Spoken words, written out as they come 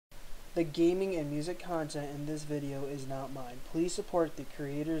The gaming and music content in this video is not mine. Please support the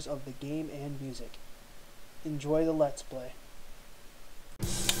creators of the game and music. Enjoy the Let's Play.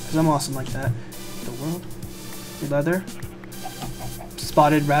 Because I'm awesome like that. The world. Leather.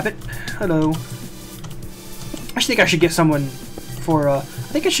 Spotted rabbit. Hello. I think I should get someone for, I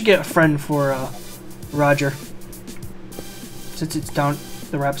think I should get a friend for, Rodger. Since it's down,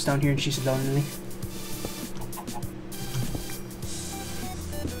 the rabbit's down here and she's down in me.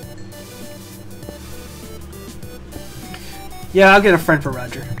 Yeah, I'll get a friend for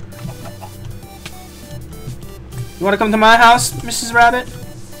Rodger. You want to come to my house, Mrs. Rabbit?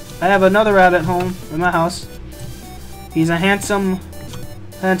 I have another rabbit home in my house. He's a handsome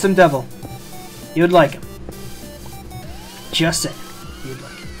devil. You'd like him. Just say you'd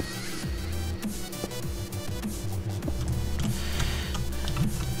like him.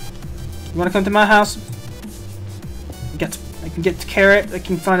 You want to come to my house? I can get carrot. I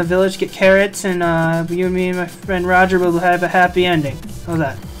can find a village, get carrots, and you and me and my friend Rodger will have a happy ending. How's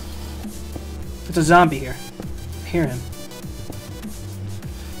that? It's a zombie here. I hear him.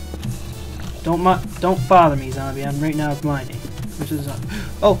 Don't bother me, zombie. I'm right now minding. Which is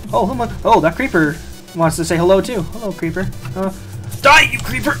oh, that creeper wants to say hello too. Hello, creeper. Die, you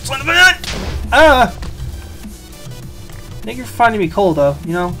creeper! Son of a gun! I think you're finding me cold, though.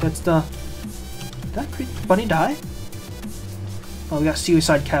 You know, that's the. Did that bunny die? Oh, we got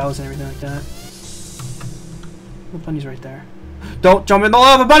suicide cows and everything like that. The bunny's right there. Don't jump in the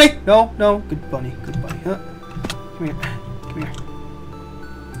lava, bunny! No, no. Good bunny. Good bunny. Come here. Come here.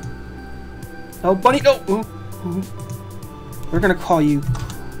 No, bunny, no! Ooh, ooh. We're gonna call you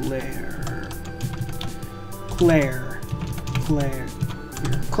Claire. Claire. Claire.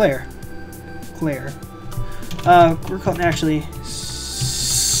 Claire. Claire. We're calling actually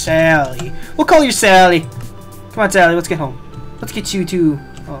Sally. We'll call you Sally. Come on, Sally, let's get home. Let's get you to...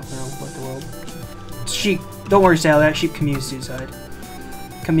 Oh, no, what the world? Sheep. Don't worry, Sally, that sheep committed suicide.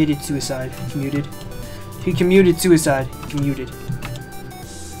 Committed suicide. Commuted. He commuted suicide. Commuted.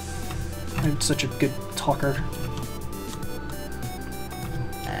 I'm such a good talker.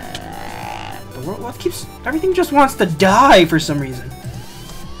 The world, what keeps... Everything just wants to die for some reason.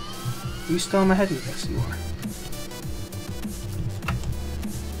 Are you still on my head? Yes, you are.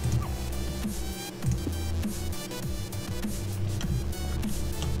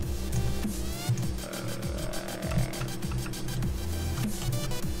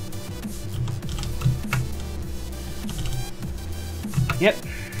 Yep.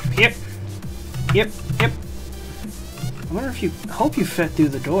 Yep. Yep. Yep. I wonder if you... I hope you fit through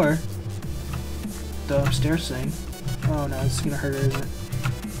the door. The upstairs thing. Oh no, it's gonna hurt her, isn't it?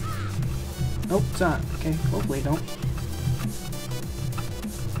 Nope, it's not. Okay, hopefully don't.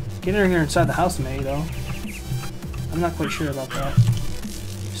 Get in here inside the house, maybe, though. I'm not quite sure about that.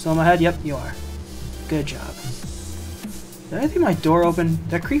 You still in my head? Yep, you are. Good job. Did I think my door open?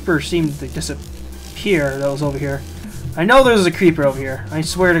 That creeper seemed to disappear that was over here. I know there's a creeper over here. I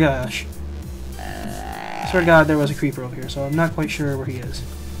swear to gosh. I swear to God there was a creeper over here, so I'm not quite sure where he is.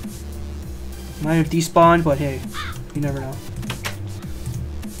 Might have despawned, but hey, you never know.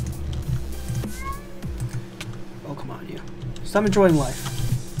 Oh, come on, you. Stop enjoying life.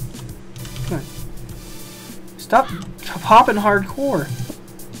 Come on. Stop hopping hardcore.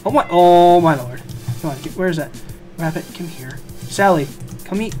 Oh my lord. Come on, where's that? Rabbit, come here. Sally,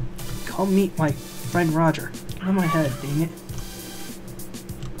 come meet my friend Rodger. Get on my head, dang it.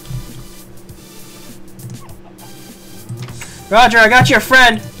 Rodger, I got you a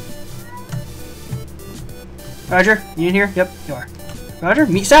friend! Rodger, you in here? Yep, you are. Rodger,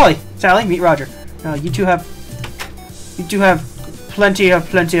 meet Sally! Sally, meet Rodger. Now, you two have plenty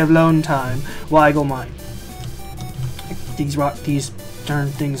of lone time while I go mine. These darn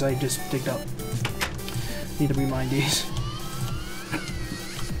things I just digged up. Need to remind these.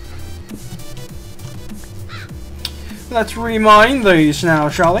 Let's remind these now,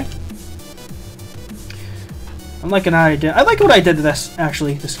 shall we? I'm liking how I did. I like what I did to this,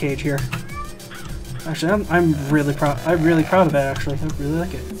 actually, this cage here. Actually, I'm really proud. I'm really proud of it, actually. I really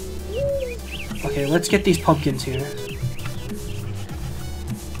like it. Okay, let's get these pumpkins here.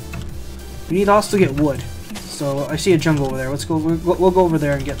 We need also to get wood. So I see a jungle over there. Let's go. We'll go over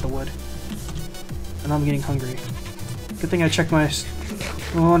there and get the wood. And I'm getting hungry. Good thing I checked my.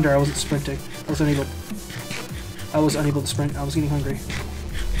 No wonder I wasn't sprinting. I was unable to sprint. I was getting hungry.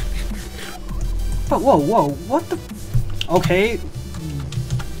 But whoa, what the? Okay,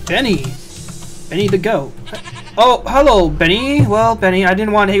 Benny the goat. Oh, hello, Benny. Well, Benny, I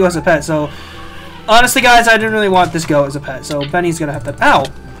didn't want he was a pet, so honestly, guys, I didn't really want this goat as a pet, so Benny's gonna have to. Ow!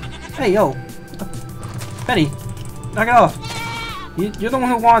 Hey, yo, Benny, knock it off. You're the one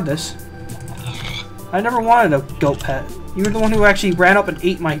who wanted this. I never wanted a goat pet. You were the one who actually ran up and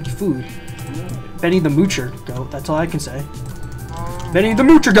ate my food. Benny the Moocher goat, that's all I can say. Benny the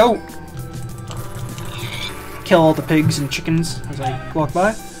Moocher goat! Kill all the pigs and chickens as I walk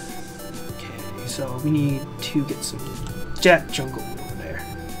by. Okay, so we need to get some that jungle wood over there.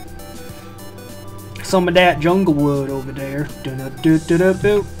 Some of that jungle wood over there.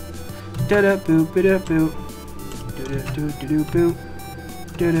 Do-do-do-do-do-boo. Do-do-boo-ba-da-boo. Do-do-do-do-do-boo.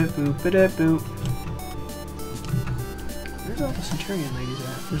 Do-do-boo-ba-da-boo. Where's all the Centurion ladies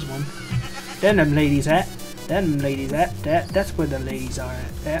at? There's one. Then them ladies at. Them ladies at. That's where the ladies are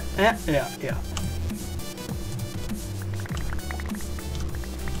at. Yeah.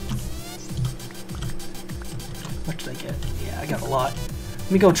 What did I get? Yeah, I got a lot.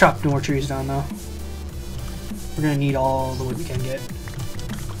 Let me go chop more trees down though. We're gonna need all the wood we can get.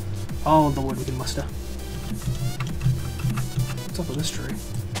 All the wood we can muster. What's up with this tree?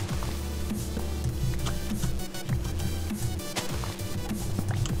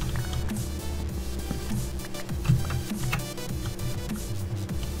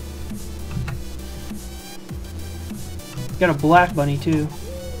 Got a black bunny too.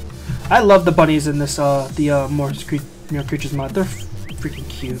 I love the bunnies in this more creatures mod. They're freaking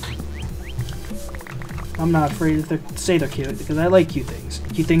cute. I'm not afraid to say they're cute because I like cute things.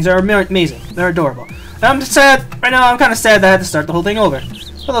 Cute things are amazing. They're adorable. And I'm just sad right now. I'm kind of sad that I had to start the whole thing over.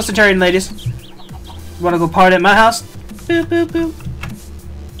 Hello, Centurion ladies. You want to go party at my house? Boop boop boop.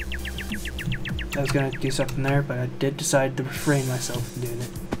 I was gonna do something there, but I did decide to refrain myself from doing it.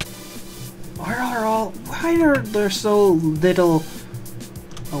 Why are there so little?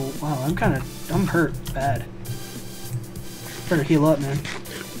 Oh wow, I'm hurt bad. Better heal up, man.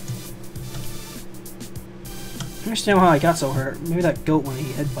 I understand how I got so hurt. Maybe that goat when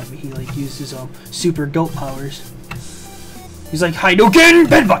he headbutted me, he like used his super goat powers. He's like Hadouken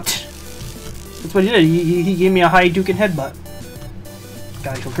headbutt. That's what he did. He gave me a Hadouken headbutt.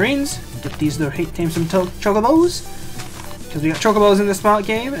 Gotta kill greens. Get these to tame some chocobos. Because we got chocobos in this small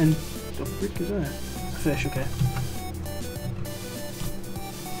game, and the frick is that? A fish, okay.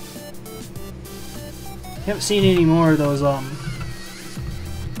 I haven't seen any more of those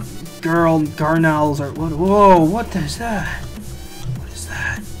garnals or what? Whoa! What is that? What is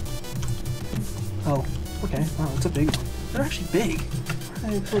that? Oh, okay. Wow, it's a big one. They're actually big. Why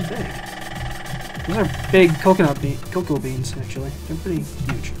are they so big? Those are big cocoa beans. Actually, they're pretty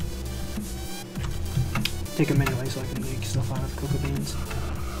huge. Take them anyway, so I can make stuff out of cocoa beans.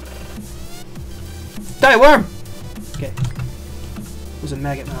 Die, worm! Okay. It was a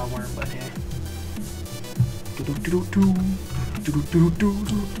maggot, not a worm, but hey.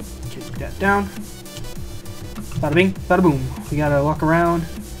 Kick that down. Bada bing, bada boom. We gotta walk around.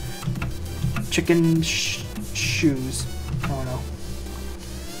 Chicken shoes. I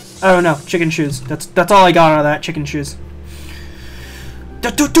don't know. Chicken shoes. That's all I got out of that. Chicken shoes. So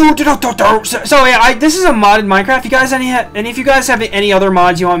yeah, this is a modded Minecraft. You guys, any if you guys have any other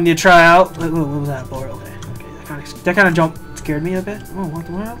mods you want me to try out? What was that? Okay. That kind of jump scared me a bit. Oh, what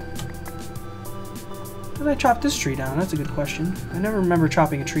the world? How did I chop this tree down? That's a good question. I never remember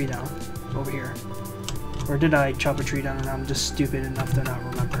chopping a tree down over here. Or did I chop a tree down and I'm just stupid enough to not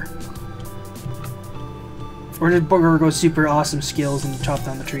remember? Or did Booger go super awesome skills and chop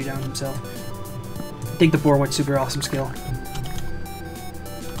down the tree down himself? I think the boar went super awesome skill.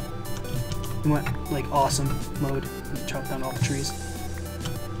 He went like awesome mode and chopped down all the trees.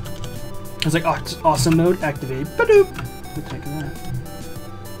 I was like, awesome mode activated. Ba-doop! What the heck is that?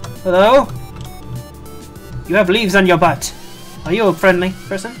 Hello? You have leaves on your butt. Are you a friendly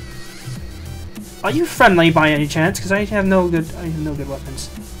person? Are you friendly by any chance? Because I have no good weapons.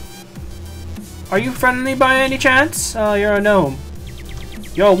 Are you friendly by any chance? Oh, you're a gnome.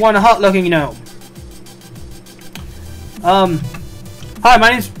 You're one hot-looking gnome. Hi,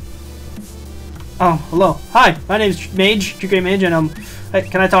 my name's... Oh, hello. Hi, my name's Mage, TrueGameMage, and hey,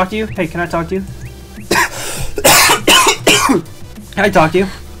 can I talk to you? Hey, can I talk to you? Can I talk to you?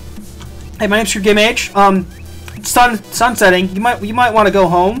 Hey, my name's TrueGameMage. Sun setting. You might want to go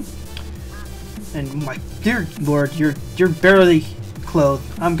home. And my dear lord, you're barely clothed.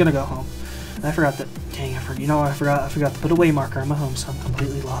 I'm gonna go home. And I forgot that. Dang, I forgot to put a way marker on my home, so I'm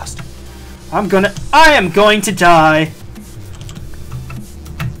completely lost. I am going to die.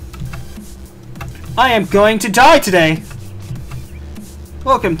 I am going to die today.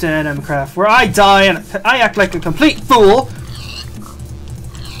 Welcome to NMCraft, where I die and I act like a complete fool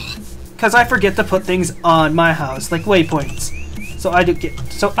because I forget to put things on my house, like waypoints, so I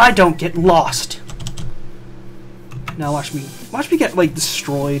don't get lost. Now watch me get like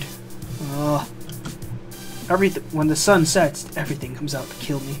destroyed. everything, when the sun sets, everything comes out to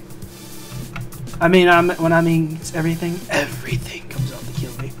kill me. I mean, when I mean it's everything comes out to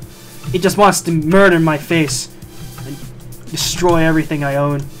kill me. It just wants to murder my face and destroy everything I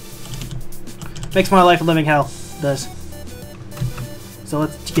own. Makes my life a living hell. It does. So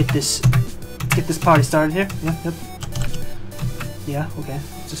let's get this party started here. Yep. Yeah, okay.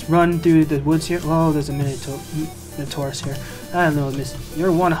 Just run through the woods here. Oh, there's a Minotaurus here. I don't know, Miss.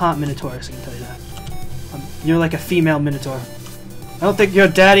 You're one hot Minotaurus, I can tell you that. You're like a female Minotaur. I don't think your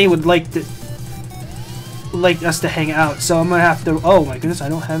daddy would like us to hang out, so I'm gonna have to. Oh my goodness, I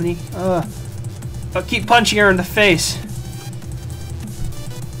don't have any. I'll keep punching her in the face.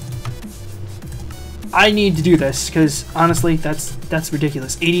 I need to do this because honestly, that's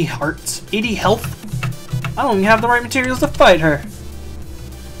ridiculous. 80 hearts, 80 health. I don't even have the right materials to fight her.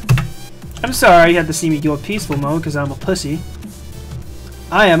 I'm sorry you had to see me go peaceful mode because I'm a pussy.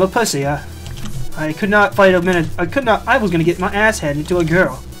 I am a pussy. I could not fight a minute. I was gonna get my ass handed into a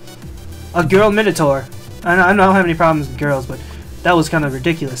girl Minotaur. I don't have any problems with girls, but that was kind of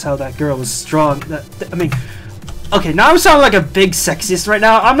ridiculous how that girl was strong. I mean, okay, now I'm sounding like a big sexist right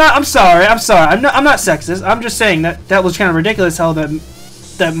now. I'm sorry. I'm not sexist. I'm just saying that was kind of ridiculous how that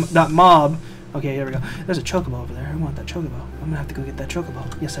mob. Okay, here we go. There's a chocobo over there. I want that chocobo. I'm gonna have to go get that chocobo.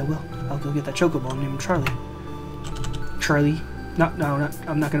 Yes, I will. I'll go get that chocobo and name him Charlie. Charlie. No,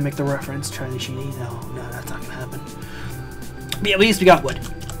 I'm not gonna make the reference. Charlie Sheeny. No, that's not gonna happen. But at least we got wood.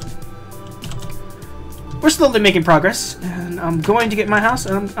 We're slowly making progress, and I'm going to get my house,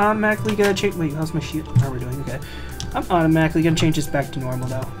 and I'm automatically gonna change. Wait, how's my sheet? How are we doing? Okay. I'm automatically gonna change this back to normal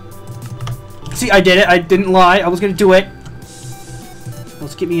now. See, I did it. I didn't lie. I was gonna do it.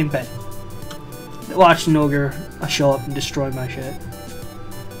 Let's get me in bed. Watch an ogre show up and destroy my shit.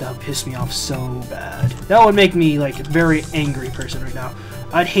 That would piss me off so bad. That would make me like a very angry person right now.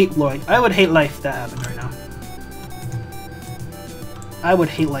 I would hate life if that happened right now. I would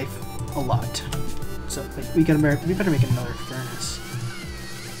hate life a lot. So like, we better make another furnace.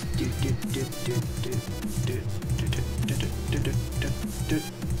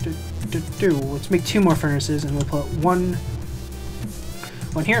 Let's make 2 more furnaces, and we'll put one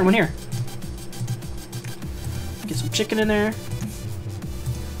here and one here. Get some chicken in there.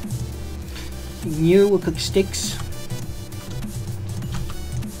 You will cook steaks.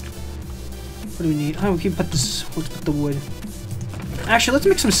 What do we need? Oh, we can put this. Let's put the wood. Actually, let's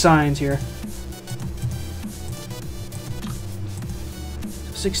make some signs here.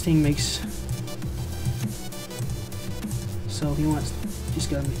 16 makes. So he wants. Just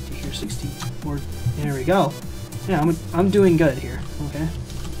gotta make it here 16. Or there we go. Yeah, I'm doing good here. Okay.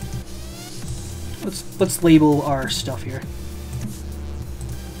 Let's label our stuff here.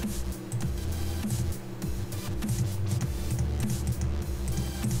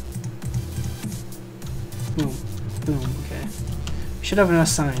 Boom. Boom. Okay. We should have enough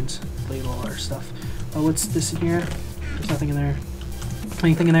signs to label our stuff. What's this in here? There's nothing in there.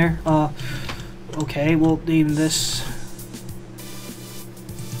 Anything in there? Okay, we'll name this.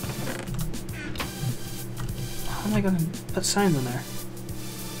 How am I gonna put signs on there?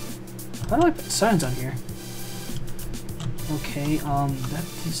 How do I put signs on here? Okay, that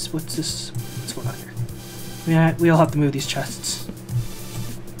is, what's this? What's going on here? Yeah, we'll have to move these chests.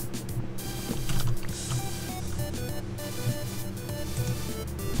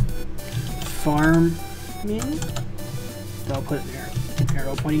 Farming. I'll put it there. An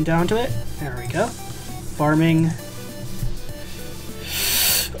arrow pointing down to it. There we go. Farming.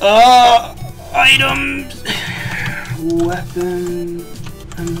 Items.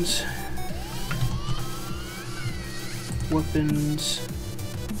 Weapons.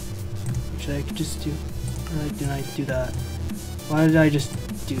 Actually, I could just do. Or did I do that? Why did I just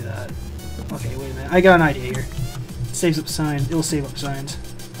do that? Okay, wait a minute. I got an idea here. It saves up signs. It'll save up signs.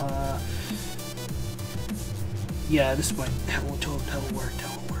 Yeah, this might. That will work. That will work.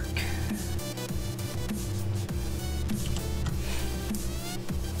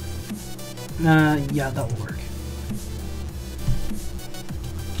 Yeah, that will work.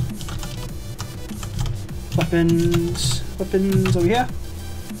 Weapons over here,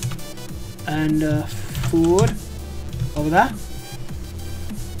 and food over there.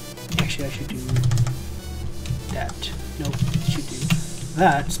 Actually, I should do that. Nope, I should do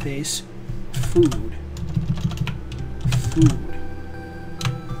that. Space food.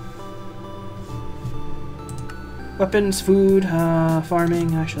 Weapons, food,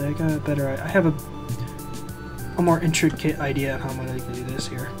 farming. Actually, I got a better. I have a more intricate idea of how I'm going to do this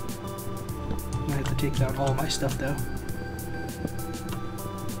here. I have to take down all my stuff though.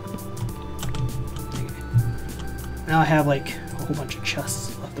 Now I have like a whole bunch of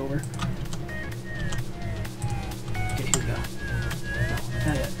chests left over.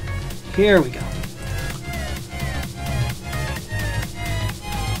 Here we go.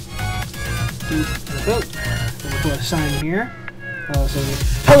 We'll put a sign here.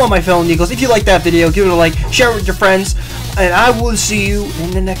 Hello, my fellow Eagles. If you like that video, give it a like, share it with your friends, and I will see you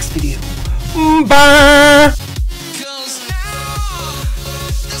in the next video. Bye!